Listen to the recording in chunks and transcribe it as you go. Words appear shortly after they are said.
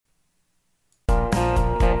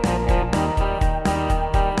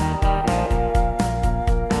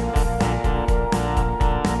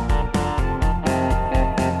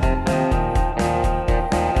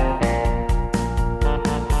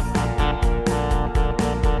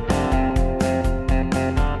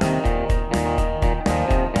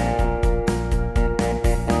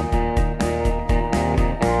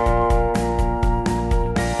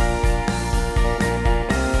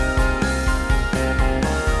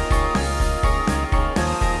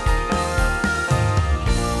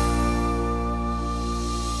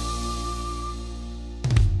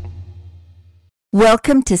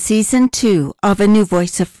Welcome to Season 2 of A New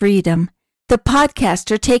Voice of Freedom. The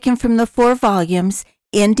podcasts are taken from the 4 volumes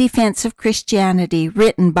In Defense of Christianity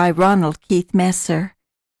written by Ronald Keith Messer.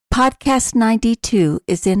 Podcast 92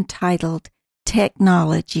 is entitled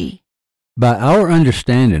Technology. By our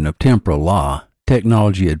understanding of temporal law,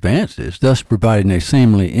 technology advances, thus providing a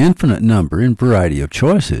seemingly infinite number and variety of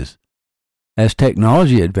choices. As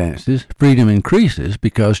technology advances, freedom increases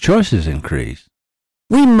because choices increase.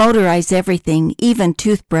 We motorize everything, even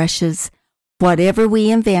toothbrushes. Whatever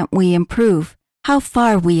we invent, we improve. How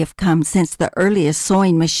far we have come since the earliest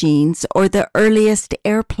sewing machines or the earliest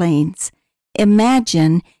airplanes.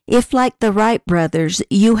 Imagine if, like the Wright brothers,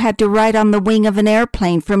 you had to ride on the wing of an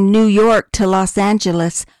airplane from New York to Los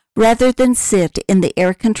Angeles rather than sit in the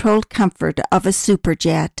air-controlled comfort of a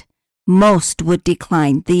superjet. Most would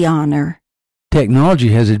decline the honor. Technology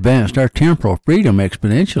has advanced our temporal freedom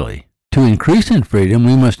exponentially. To increase in freedom,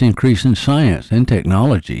 we must increase in science and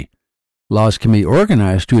technology. Laws can be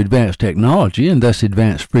organized to advance technology and thus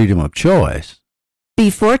advance freedom of choice.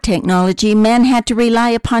 Before technology, man had to rely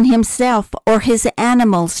upon himself or his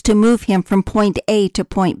animals to move him from point A to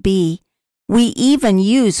point B. We even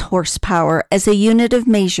use horsepower as a unit of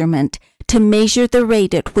measurement to measure the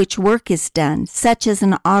rate at which work is done, such as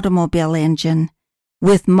an automobile engine.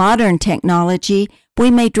 With modern technology, we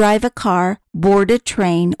may drive a car, board a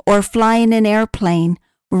train, or fly in an airplane.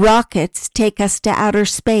 Rockets take us to outer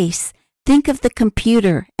space. Think of the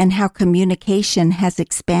computer and how communication has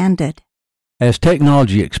expanded. As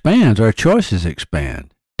technology expands, our choices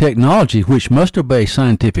expand. Technology, which must obey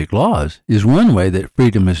scientific laws, is one way that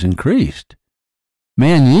freedom is increased.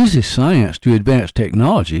 Man uses science to advance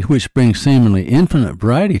technology, which brings seemingly infinite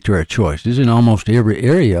variety to our choices in almost every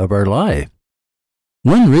area of our life.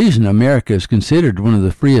 One reason America is considered one of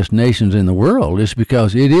the freest nations in the world is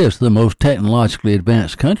because it is the most technologically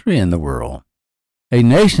advanced country in the world. A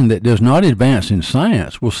nation that does not advance in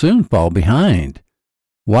science will soon fall behind.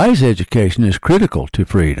 Wise education is critical to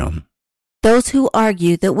freedom. Those who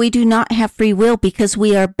argue that we do not have free will because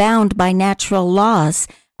we are bound by natural laws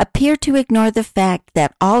appear to ignore the fact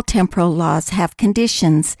that all temporal laws have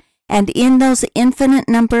conditions, and in those infinite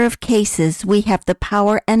number of cases we have the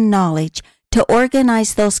power and knowledge to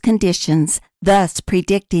organize those conditions, thus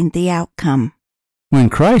predicting the outcome. When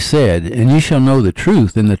Christ said, "And ye shall know the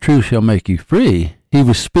truth, and the truth shall make you free," he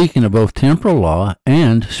was speaking of both temporal law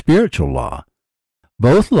and spiritual law.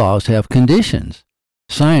 Both laws have conditions.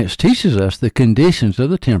 Science teaches us the conditions of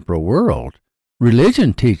the temporal world.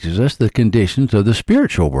 Religion teaches us the conditions of the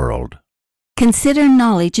spiritual world. Consider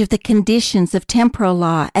knowledge of the conditions of temporal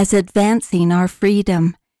law as advancing our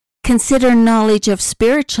freedom. Consider knowledge of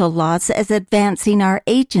spiritual laws as advancing our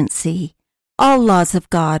agency. All laws of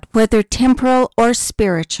God, whether temporal or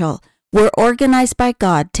spiritual, were organized by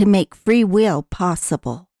God to make free will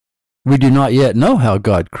possible. We do not yet know how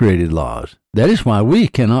God created laws. That is why we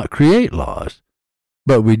cannot create laws.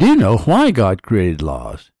 But we do know why God created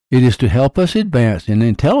laws. It is to help us advance in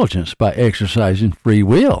intelligence by exercising free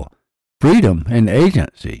will, freedom, and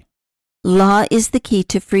agency. Law is the key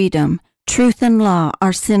to freedom. Truth and law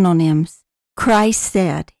are synonyms. Christ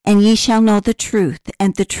said, "And ye shall know the truth,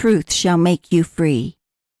 and the truth shall make you free."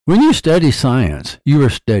 When you study science, you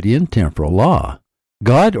are studying temporal law.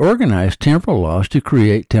 God organized temporal laws to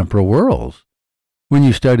create temporal worlds. When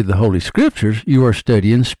you study the Holy Scriptures, you are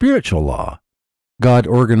studying spiritual law. God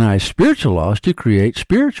organized spiritual laws to create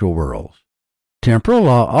spiritual worlds. Temporal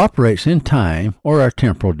law operates in time or our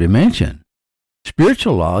temporal dimension.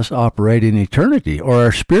 Spiritual laws operate in eternity or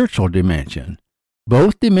our spiritual dimension.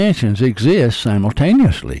 Both dimensions exist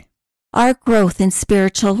simultaneously. Our growth in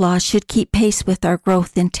spiritual law should keep pace with our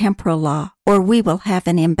growth in temporal law, or we will have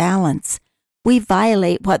an imbalance. We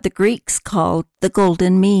violate what the Greeks called the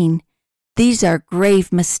golden mean. These are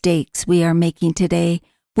grave mistakes we are making today.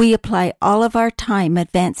 We apply all of our time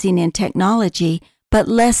advancing in technology, but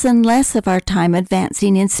less and less of our time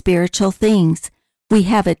advancing in spiritual things. We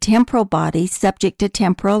have a temporal body subject to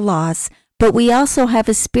temporal laws, but we also have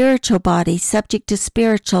a spiritual body subject to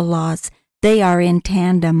spiritual laws. They are in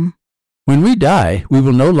tandem. When we die, we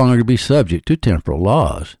will no longer be subject to temporal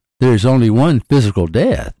laws. There is only one physical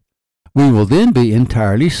death. We will then be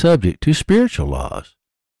entirely subject to spiritual laws.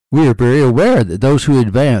 We are very aware that those who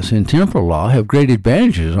advance in temporal law have great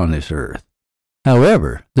advantages on this earth.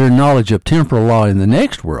 However, their knowledge of temporal law in the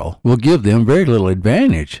next world will give them very little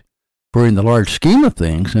advantage. For in the large scheme of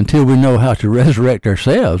things, until we know how to resurrect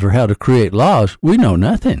ourselves or how to create laws, we know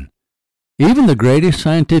nothing. Even the greatest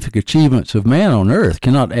scientific achievements of man on earth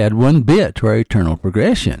cannot add one bit to our eternal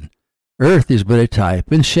progression. Earth is but a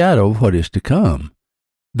type and shadow of what is to come.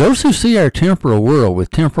 Those who see our temporal world with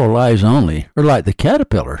temporal eyes only are like the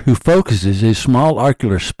caterpillar who focuses his small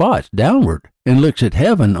ocular spots downward and looks at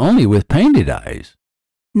heaven only with painted eyes.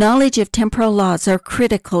 Knowledge of temporal laws are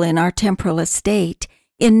critical in our temporal estate.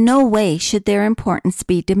 In no way should their importance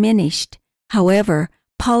be diminished. However,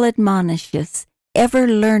 Paul admonishes, ever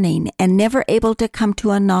learning and never able to come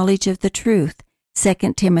to a knowledge of the truth,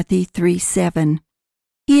 2 Timothy 3:7.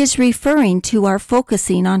 He is referring to our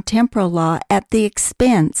focusing on temporal law at the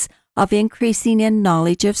expense of increasing in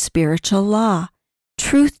knowledge of spiritual law.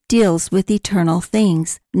 Truth deals with eternal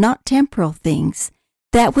things, not temporal things.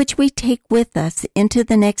 That which we take with us into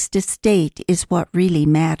the next estate is what really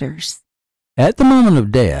matters. At the moment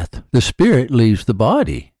of death, the spirit leaves the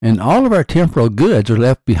body, and all of our temporal goods are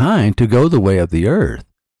left behind to go the way of the earth.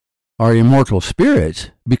 Our immortal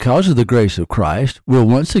spirits, because of the grace of Christ, will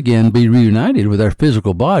once again be reunited with our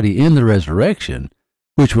physical body in the resurrection,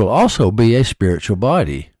 which will also be a spiritual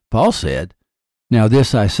body. Paul said, "Now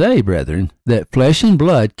this I say, brethren, that flesh and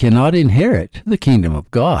blood cannot inherit the kingdom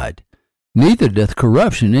of God, neither doth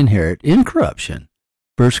corruption inherit incorruption."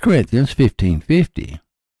 1 Corinthians 15:50.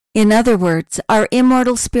 In other words, our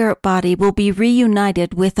immortal spirit body will be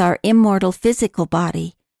reunited with our immortal physical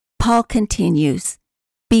body. Paul continues,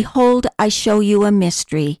 "Behold, I show you a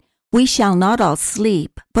mystery. We shall not all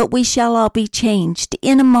sleep, but we shall all be changed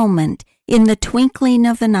in a moment, in the twinkling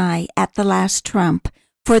of an eye, at the last trump.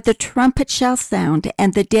 For the trumpet shall sound,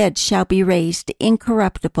 and the dead shall be raised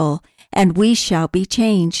incorruptible, and we shall be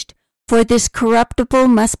changed. For this corruptible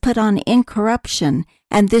must put on incorruption,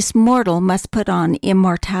 and this mortal must put on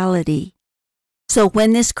immortality. So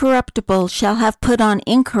when this corruptible shall have put on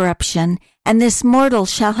incorruption, and this mortal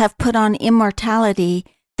shall have put on immortality,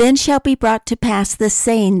 then shall be brought to pass the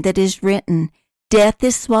saying that is written, Death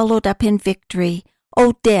is swallowed up in victory.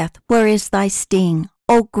 O death, where is thy sting?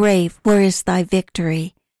 O grave, where is thy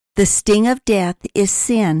victory? The sting of death is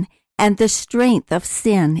sin, and the strength of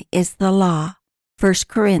sin is the law." 1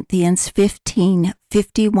 Corinthians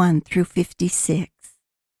 15:51-56.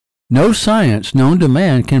 No science known to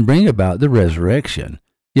man can bring about the resurrection,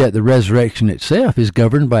 yet the resurrection itself is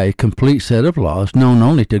governed by a complete set of laws known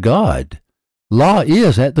only to God. Law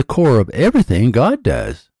is at the core of everything God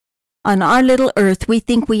does. On our little earth, we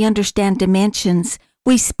think we understand dimensions.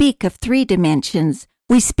 We speak of 3 dimensions.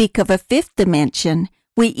 We speak of a 5th dimension.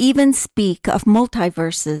 We even speak of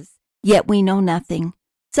multiverses, yet we know nothing.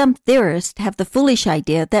 Some theorists have the foolish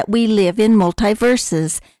idea that we live in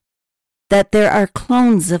multiverses, that there are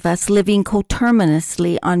clones of us living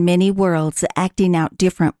coterminously on many worlds, acting out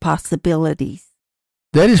different possibilities.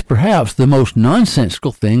 That is perhaps the most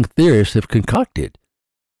nonsensical thing theorists have concocted.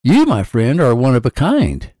 You, my friend, are one of a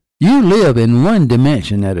kind. You live in one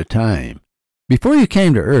dimension at a time. Before you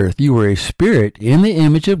came to earth, you were a spirit in the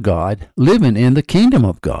image of God, living in the kingdom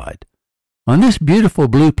of God. On this beautiful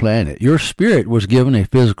blue planet, your spirit was given a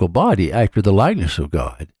physical body after the likeness of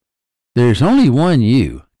God. There is only one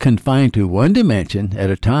you, confined to one dimension at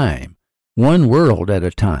a time, one world at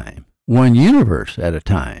a time, one universe at a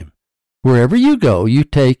time. Wherever you go, you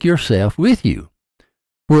take yourself with you.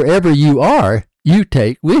 Wherever you are, you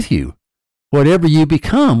take with you. Whatever you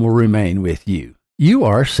become will remain with you. You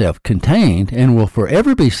are self-contained and will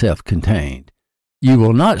forever be self-contained. You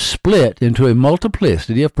will not split into a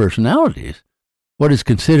multiplicity of personalities. What is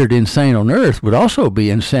considered insane on earth would also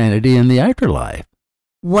be insanity in the afterlife.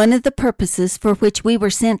 One of the purposes for which we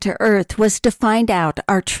were sent to earth was to find out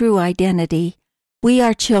our true identity. We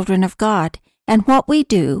are children of God, and what we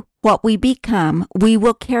do, what we become, we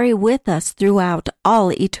will carry with us throughout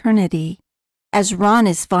all eternity. As Ron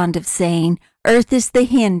is fond of saying, earth is the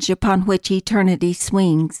hinge upon which eternity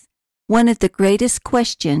swings. One of the greatest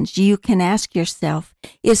questions you can ask yourself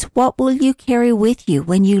is, what will you carry with you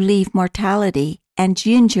when you leave mortality and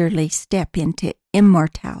gingerly step into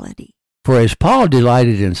immortality? For as Paul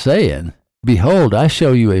delighted in saying, Behold, I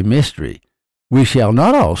show you a mystery. We shall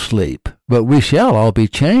not all sleep, but we shall all be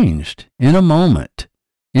changed in a moment,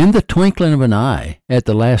 in the twinkling of an eye, at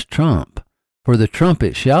the last trump. For the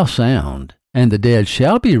trumpet shall sound, and the dead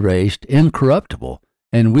shall be raised incorruptible,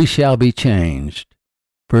 and we shall be changed.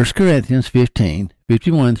 1 Corinthians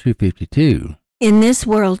 15:51-52. In this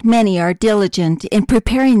world, many are diligent in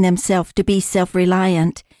preparing themselves to be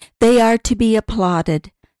self-reliant. They are to be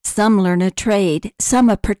applauded. Some learn a trade, some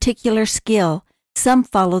a particular skill, some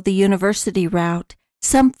follow the university route,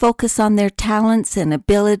 some focus on their talents and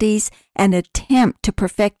abilities and attempt to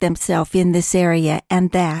perfect themselves in this area and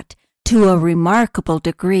that to a remarkable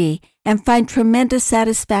degree and find tremendous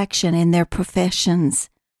satisfaction in their professions.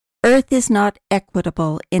 Earth is not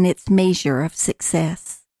equitable in its measure of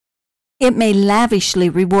success. It may lavishly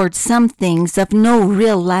reward some things of no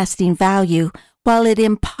real lasting value, while it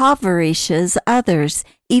impoverishes others,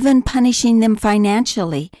 even punishing them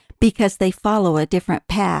financially because they follow a different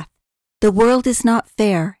path. The world is not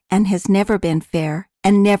fair and has never been fair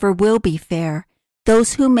and never will be fair.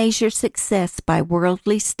 Those who measure success by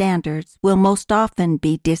worldly standards will most often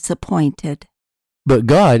be disappointed. But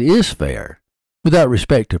God is fair. Without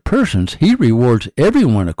respect to persons, He rewards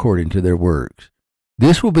everyone according to their works.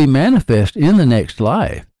 This will be manifest in the next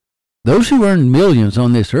life. Those who earn millions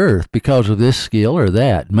on this earth because of this skill or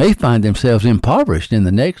that may find themselves impoverished in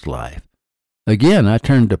the next life. Again, I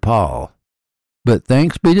turn to Paul. But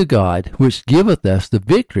thanks be to God, which giveth us the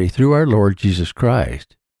victory through our Lord Jesus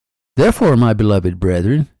Christ. Therefore, my beloved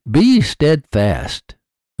brethren, be ye steadfast,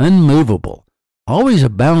 unmovable, always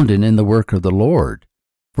abounding in the work of the Lord,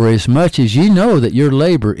 for as much as ye know that your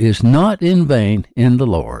labor is not in vain in the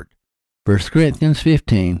Lord. 1 Corinthians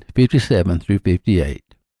 15:57-58.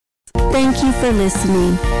 Thank you for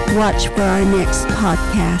listening. Watch for our next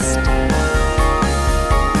podcast.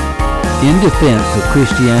 In Defense of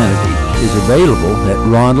Christianity is available at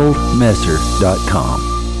ronaldmesser.com.